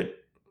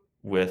market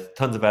with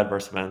tons of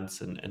adverse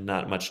events and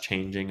not much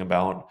changing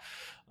about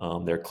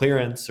their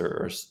clearance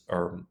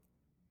or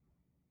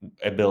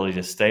ability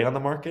to stay on the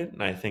market.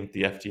 And I think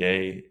the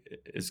FDA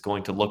is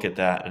going to look at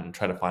that and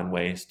try to find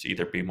ways to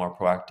either be more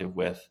proactive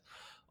with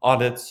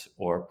audits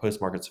or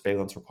post-market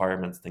surveillance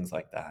requirements, things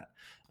like that.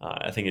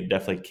 I think it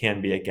definitely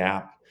can be a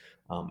gap.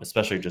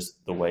 especially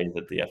just the way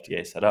that the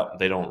FDA is set up.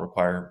 They don't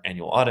require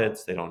annual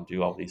audits. They don't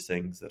do all these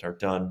things that are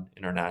done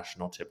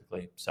international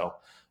typically. So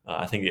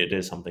I think it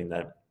is something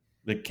that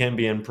can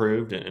be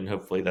improved, and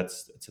hopefully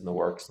it's in the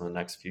works in the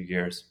next few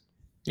years.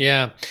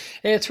 Yeah,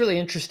 it's really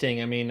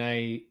interesting. I mean,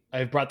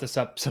 I've brought this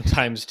up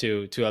sometimes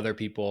to other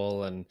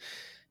people, and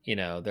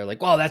they're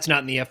like, "Well, that's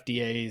not in the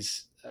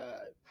FDA's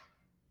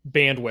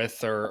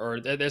bandwidth, or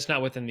that's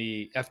not within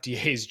the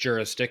FDA's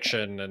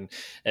jurisdiction,"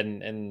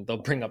 and they'll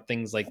bring up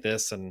things like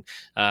this. And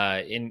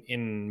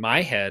in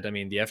my head, I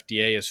mean, the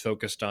FDA is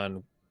focused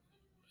on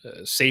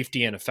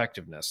safety and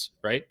effectiveness,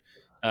 right?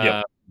 Yep.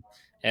 Uh,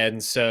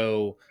 and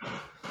so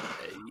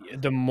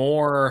the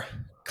more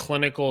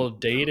clinical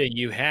data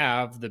you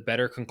have, the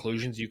better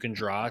conclusions you can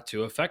draw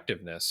to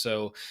effectiveness.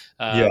 So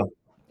Yeah. um,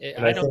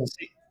 And I don't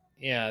see,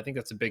 yeah, I think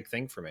that's a big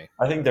thing for me.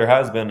 I think there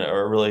has been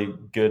a really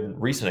good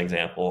recent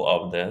example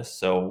of this.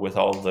 So, with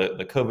all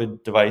the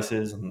COVID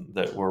devices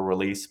that were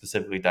released,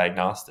 specifically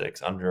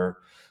diagnostics under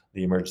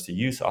the emergency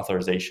use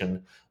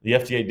authorization, the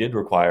FDA did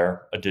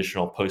require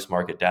additional post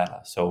market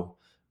data. So,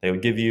 they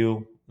would give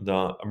you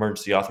the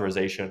emergency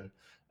authorization,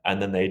 and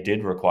then they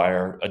did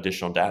require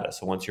additional data.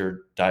 So, once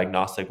your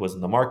diagnostic was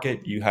in the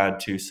market, you had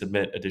to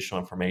submit additional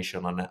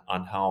information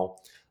on how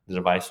the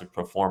device was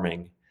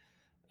performing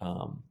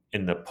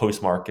in the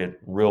post-market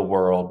real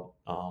world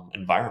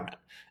environment,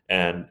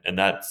 and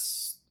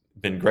that's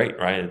been great,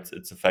 right?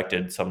 It's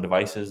affected some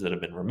devices that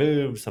have been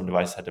removed. Some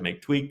devices had to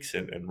make tweaks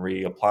and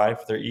reapply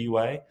for their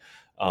EUA.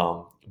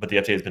 But the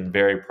FDA has been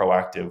very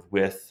proactive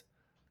with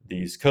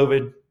these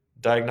COVID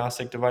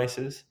diagnostic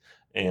devices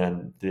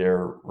and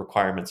their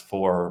requirements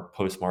for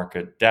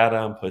post-market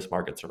data and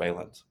post-market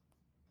surveillance.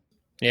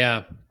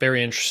 Yeah,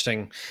 very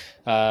interesting.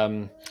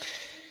 Um,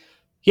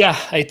 yeah,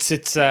 I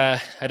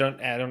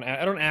don't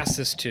ask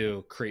this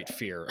to create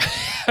fear,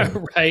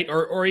 right?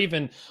 Or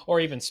even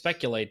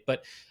speculate,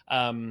 but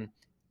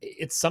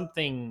it's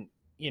something,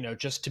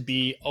 just to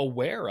be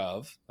aware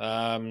of,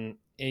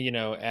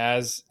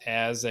 as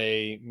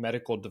a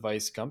medical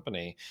device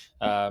company,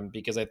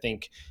 because I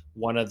think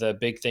one of the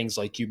big things,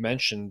 like you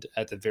mentioned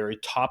at the very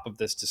top of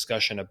this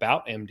discussion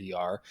about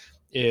MDR,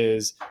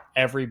 is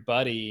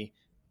everybody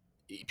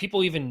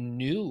people even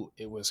knew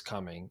it was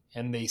coming,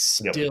 and they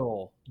Yep.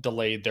 still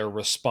delayed their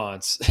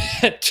response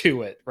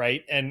to it,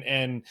 right?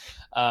 And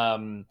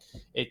um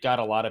it got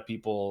a lot of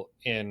people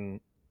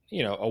in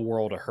a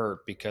world of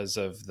hurt because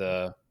of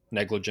the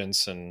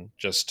negligence and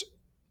just,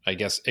 I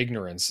guess,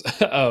 ignorance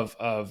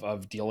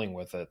of dealing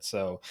with it.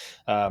 So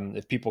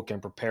if people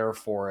can prepare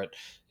for it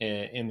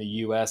in the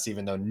US,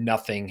 even though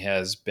nothing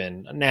has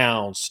been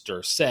announced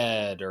or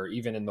said or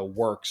even in the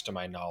works to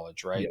my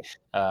knowledge, right?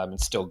 Yep.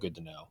 It's still good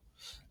to know.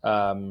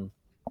 um,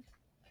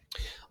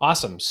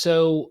 Awesome.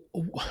 So,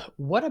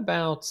 what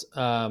about?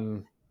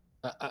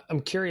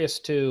 I'm curious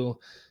too.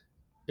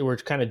 We're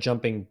kind of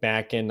jumping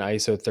back in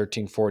ISO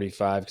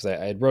 1345 because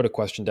I had wrote a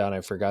question down.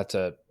 I forgot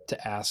to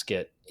ask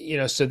it.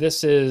 So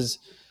this is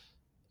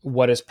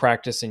what is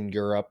practiced in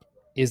Europe.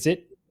 Is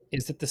it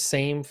the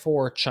same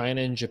for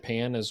China and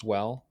Japan as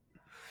well?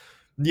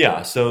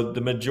 Yeah, so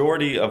the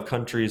majority of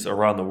countries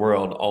around the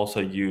world also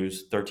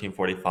use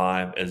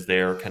 1345 as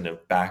their kind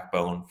of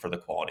backbone for the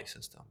quality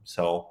system.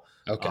 So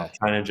Okay.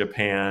 China,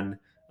 Japan,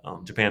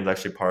 Japan's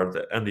actually part of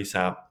the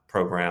MDSAP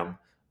program.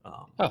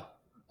 Um, Oh,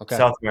 okay.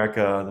 South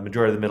America, the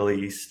majority of the Middle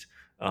East,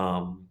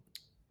 um,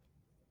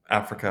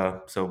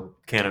 Africa, so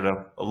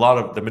Canada, a lot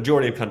of the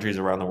majority of countries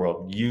around the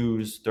world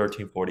use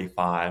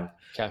 1345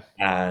 Okay.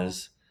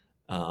 as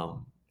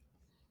um,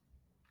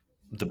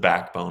 the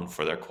backbone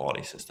for their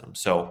quality system.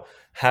 So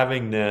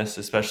having this,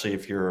 especially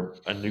if you're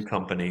a new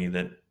company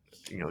that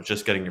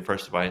just getting your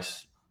first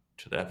device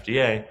to the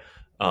FDA,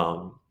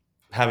 um,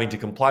 having to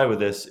comply with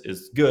this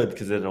is good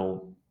because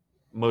it'll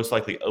most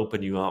likely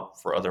open you up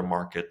for other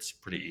markets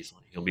pretty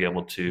easily. You'll be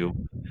able to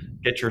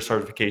get your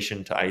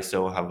certification to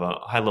ISO, have a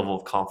high level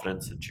of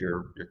confidence that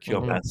your Hmm.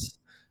 QMS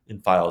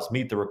and files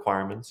meet the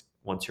requirements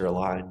once you're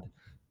aligned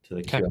to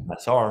the Okay.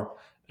 QMSR,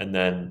 and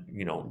then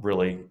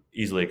really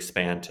easily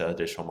expand to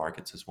additional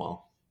markets as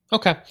well.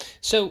 Okay.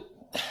 So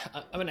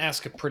I'm going to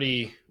ask a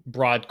pretty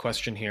broad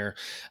question here.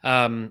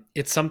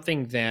 It's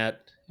something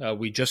that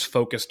we just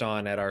focused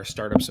on at our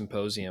startup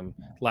symposium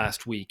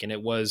last week. And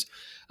it was,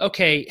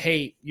 okay,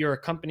 hey, you're a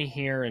company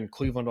here in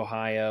Cleveland,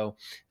 Ohio.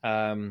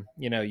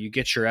 You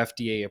get your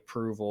FDA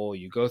approval,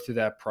 you go through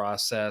that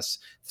process.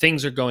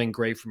 Things are going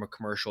great from a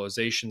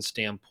commercialization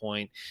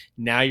standpoint.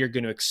 Now you're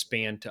going to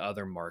expand to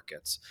other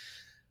markets.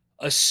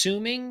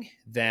 Assuming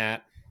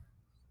that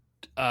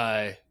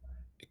uh,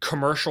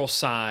 commercial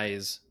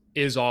size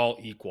is all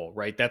equal,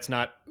 right? That's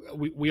not,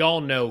 we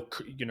all know,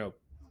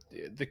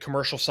 the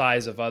commercial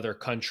size of other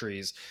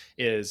countries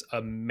is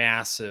a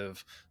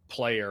massive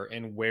player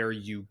in where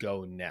you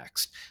go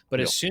next. But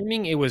Yep.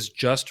 assuming it was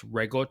just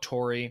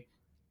regulatory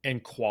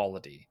and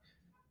quality,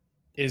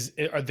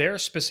 are there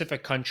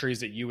specific countries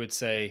that you would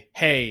say,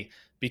 hey,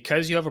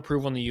 because you have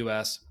approval in the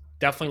US,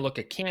 definitely look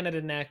at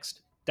Canada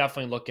next,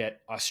 definitely look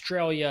at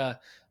Australia,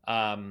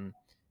 um,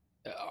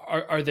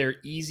 are there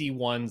easy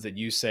ones that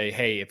you say,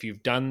 hey, if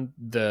you've done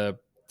the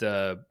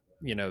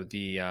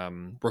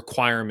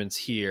requirements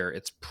here,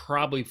 it's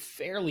probably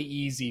fairly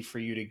easy for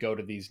you to go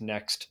to these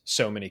next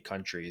so many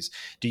countries.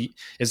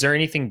 Is there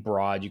anything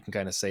broad you can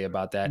kind of say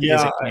about that? Is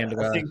Yeah, it I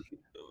Canada? think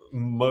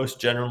most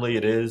generally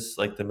it is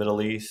like the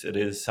Middle East, it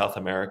is South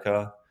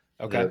America.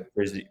 Okay.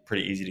 They're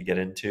pretty easy to get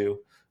into.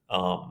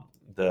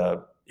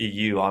 The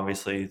EU,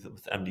 obviously,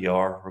 with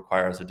MDR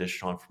requires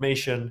additional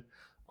information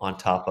on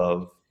top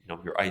of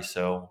your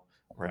ISO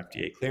or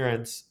FDA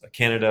clearance.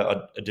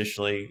 Canada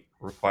additionally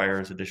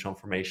requires additional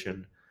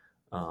information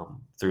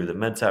through the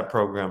MedSat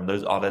program.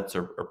 Those audits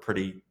are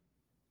pretty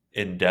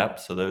in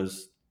depth, so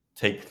those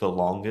take the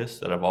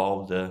longest out of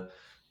all of the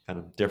kind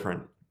of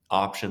different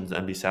options.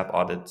 MDSAP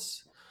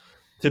audits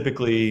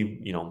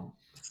typically,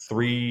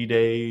 3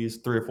 days,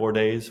 3 or 4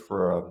 days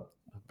for a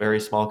very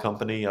small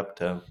company, up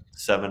to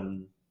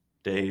 7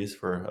 days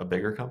for a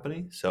bigger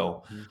company.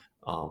 So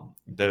Mhm.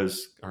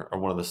 those are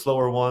one of the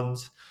slower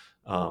ones.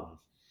 Um,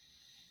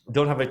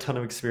 don't have a ton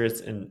of experience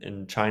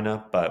in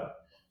China,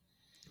 but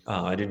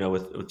I do know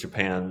with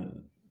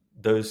Japan,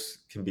 those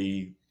can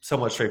be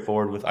somewhat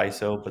straightforward with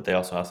ISO, but they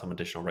also have some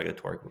additional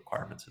regulatory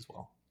requirements as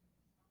well.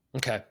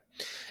 Okay.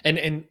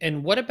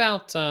 And what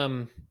about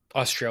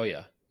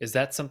Australia? Is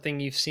that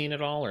something you've seen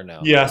at all or no?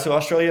 Yeah, so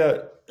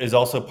Australia is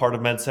also part of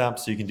MedSAP,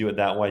 so you can do it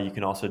that way. You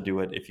can also do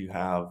it if you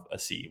have a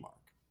CE mark.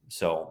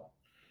 So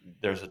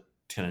there's a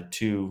kind of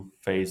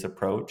two-phase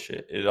approach.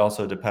 It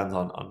also depends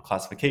on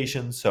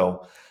classification.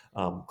 So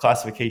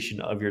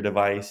classification of your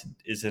device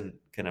isn't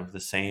kind of the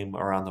same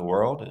around the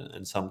world.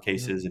 In some Mhm.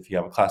 cases, if you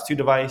have a class 2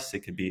 device,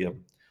 it could be a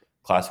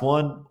class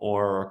 1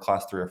 or a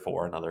class 3 or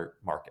 4 in other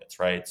markets,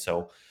 right?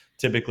 So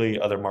typically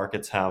other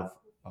markets have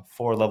a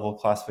 4-level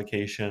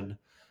classification.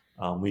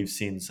 We've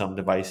seen some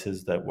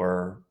devices that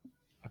were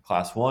a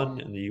class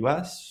 1 in the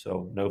US,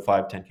 so no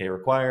 510K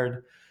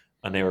required,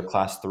 and they were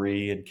class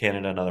 3 in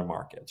Canada and other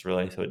markets,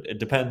 really. So it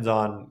depends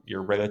on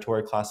your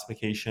regulatory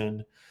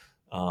classification,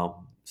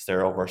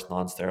 sterile versus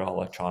non-sterile,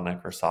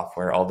 electronic or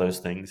software. All those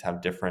things have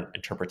different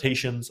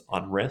interpretations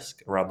on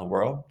risk around the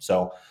world.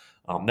 So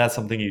that's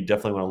something you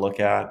definitely want to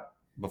look at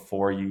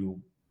before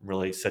you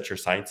really set your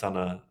sights on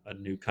a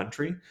new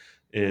country,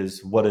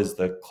 is what is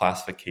the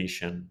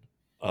classification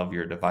of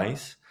your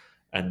device,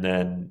 and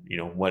then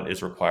what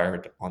is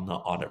required on the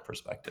audit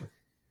perspective.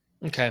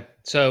 Okay.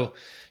 So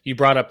you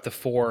brought up the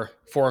four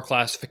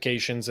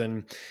classifications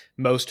in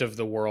most of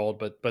the world,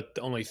 but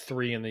only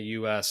three in the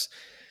US.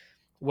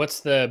 What's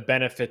the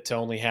benefit to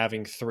only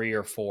having three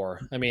or four?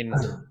 I mean,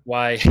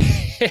 why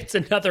it's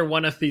another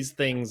one of these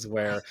things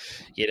where,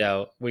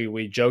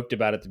 we joked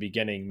about at the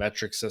beginning,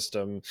 metric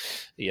system,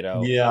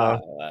 Yeah.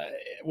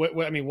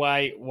 I mean,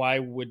 why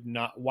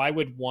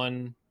would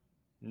one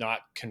not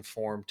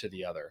conform to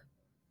the other?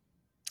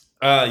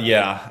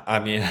 Yeah, I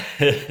mean,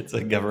 it's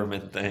a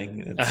government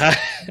thing. Uh-huh.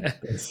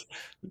 It's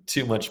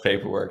too much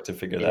paperwork to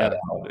figure that Yeah.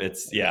 out.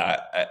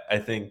 Yeah, I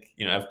think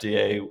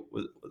FDA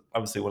was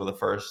obviously one of the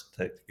first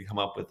to come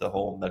up with the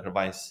whole medical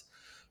device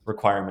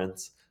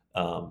requirements,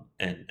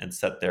 and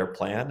set their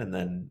plan, and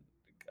then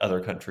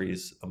other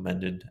countries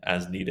amended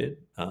as needed.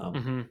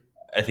 Hmm.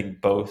 I think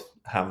both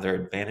have their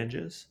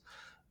advantages.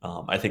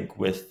 I think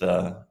with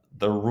the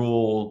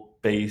rule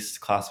based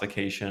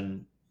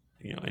classification,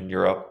 in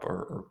Europe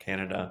or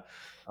Canada,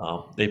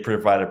 they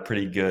provide a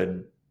pretty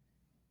good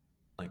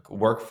like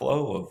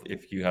workflow of,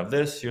 if you have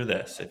this, you're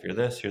this. If you're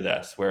this, you're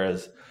this.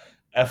 Whereas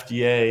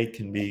FDA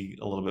can be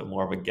a little bit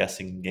more of a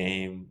guessing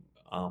game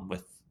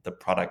with the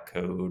product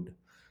code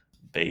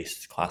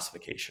based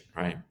classification,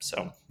 right?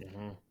 So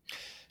Hmm.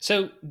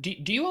 So do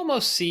you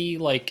almost see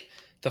like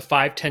the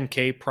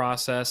 510K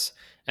process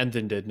and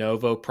the de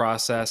novo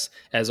process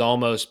as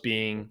almost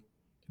being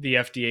the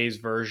FDA's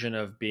version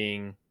of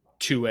being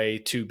 2A,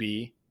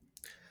 2B?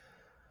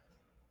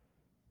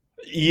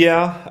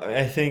 yeah,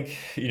 I think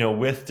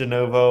with de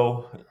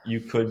novo,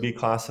 you could be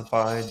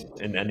classified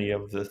in any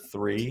of the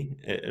three.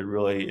 It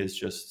really is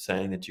just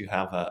saying that you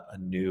have a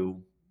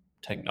new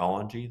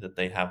technology that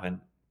they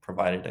haven't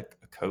provided a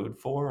code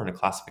for and a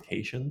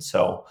classification.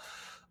 So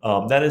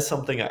that is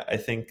something I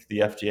think the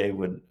FDA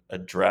would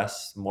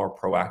address more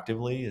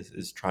proactively,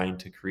 is trying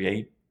to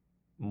create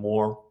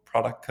more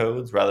product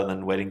codes rather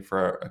than waiting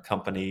for a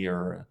company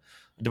or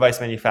a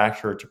device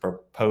manufacturer to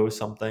propose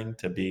something,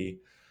 to be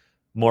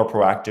more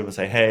proactive and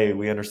say, hey,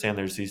 we understand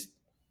there's these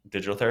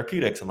digital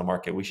therapeutics on the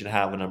market. We should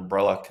have an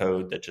umbrella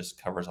code that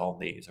just covers all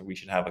these, or we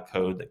should have a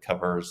code that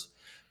covers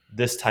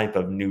this type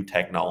of new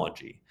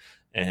technology,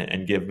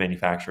 and give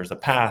manufacturers a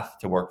path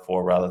to work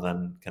for, rather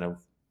than kind of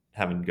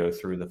having to go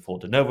through the full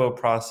de novo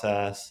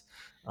process.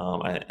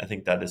 I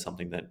think that is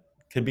something that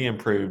could be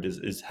improved,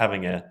 is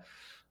having a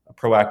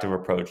proactive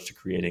approach to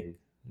creating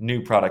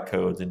new product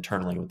codes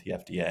internally with the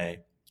FDA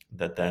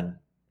that then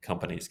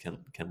companies can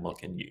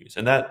look and use.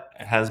 And that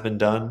has been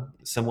done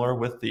similar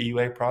with the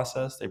EUA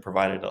process. They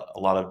provided a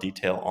lot of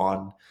detail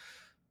on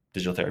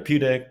digital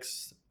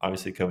therapeutics,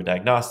 obviously COVID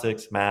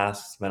diagnostics,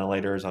 masks,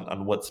 ventilators,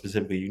 on what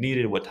specifically you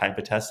needed, what type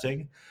of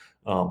testing.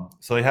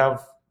 So they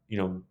have,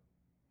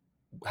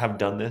 have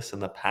done this in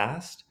the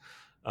past.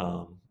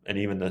 And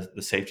even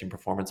the safety and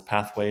performance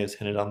pathway has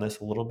hinted on this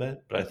a little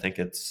bit, but I think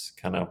it's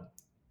kind of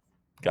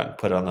gotten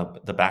put on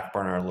the back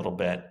burner a little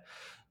bit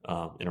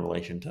in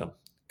relation to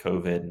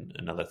COVID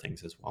and other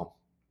things as well.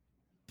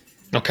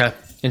 Okay,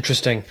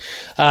 interesting.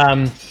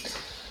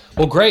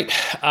 Well, great.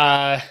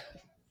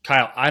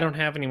 Kyle, I don't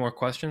have any more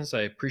questions.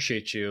 I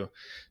appreciate you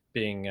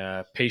being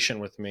patient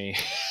with me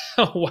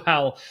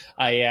while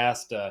I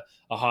asked a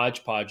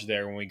hodgepodge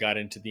there when we got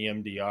into the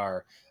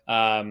MDR.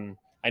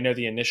 I know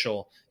the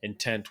initial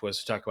intent was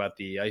to talk about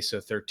the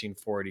ISO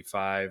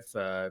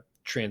 13485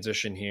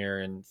 transition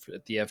here and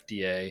at the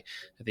FDA.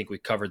 I think we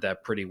covered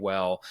that pretty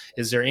well.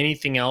 Is there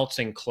anything else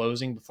in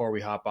closing before we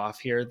hop off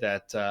here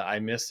that I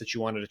missed that you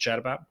wanted to chat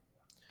about?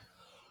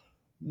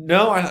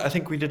 No, I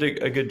think we did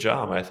a good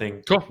job. I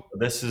think Cool.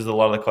 this is a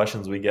lot of the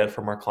questions we get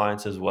from our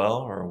clients as well,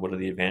 or what are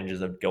the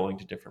advantages of going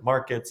to different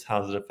markets?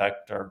 How does it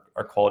affect our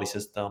quality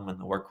system and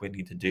the work we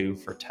need to do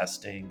for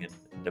testing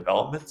and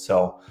development?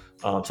 So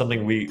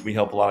something we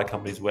help a lot of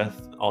companies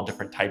with, all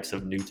different types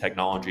of new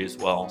technology as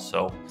well.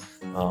 So,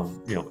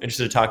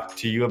 interested to talk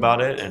to you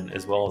about it, and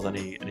as well as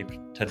any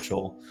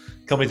potential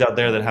companies out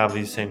there that have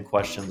these same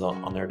questions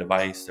on their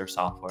device, their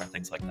software,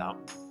 things like that.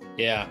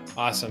 Yeah,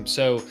 awesome.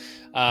 So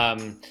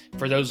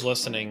for those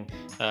listening,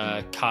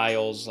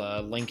 Kyle's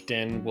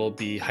LinkedIn will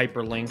be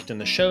hyperlinked in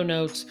the show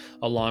notes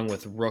along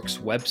with Rook's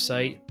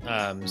website.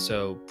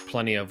 So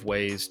plenty of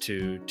ways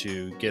to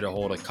get a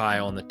hold of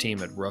Kyle and the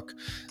team at Rook.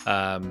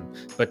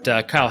 But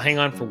Kyle, hang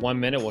on for 1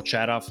 minute. We'll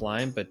chat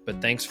offline. But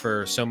thanks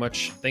so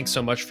much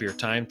for your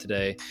time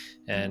today.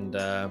 And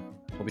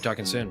we'll be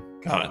talking soon.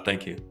 Got it.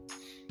 Thank you.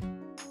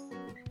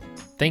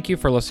 Thank you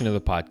for listening to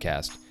the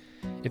podcast.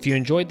 If you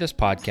enjoyed this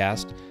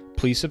podcast,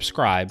 please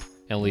subscribe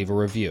and leave a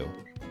review.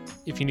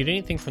 If you need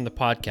anything from the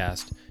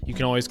podcast, you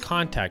can always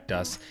contact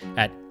us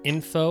at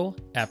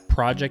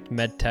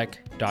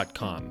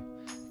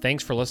info@projectmedtech.com.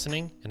 Thanks for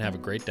listening and have a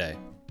great day.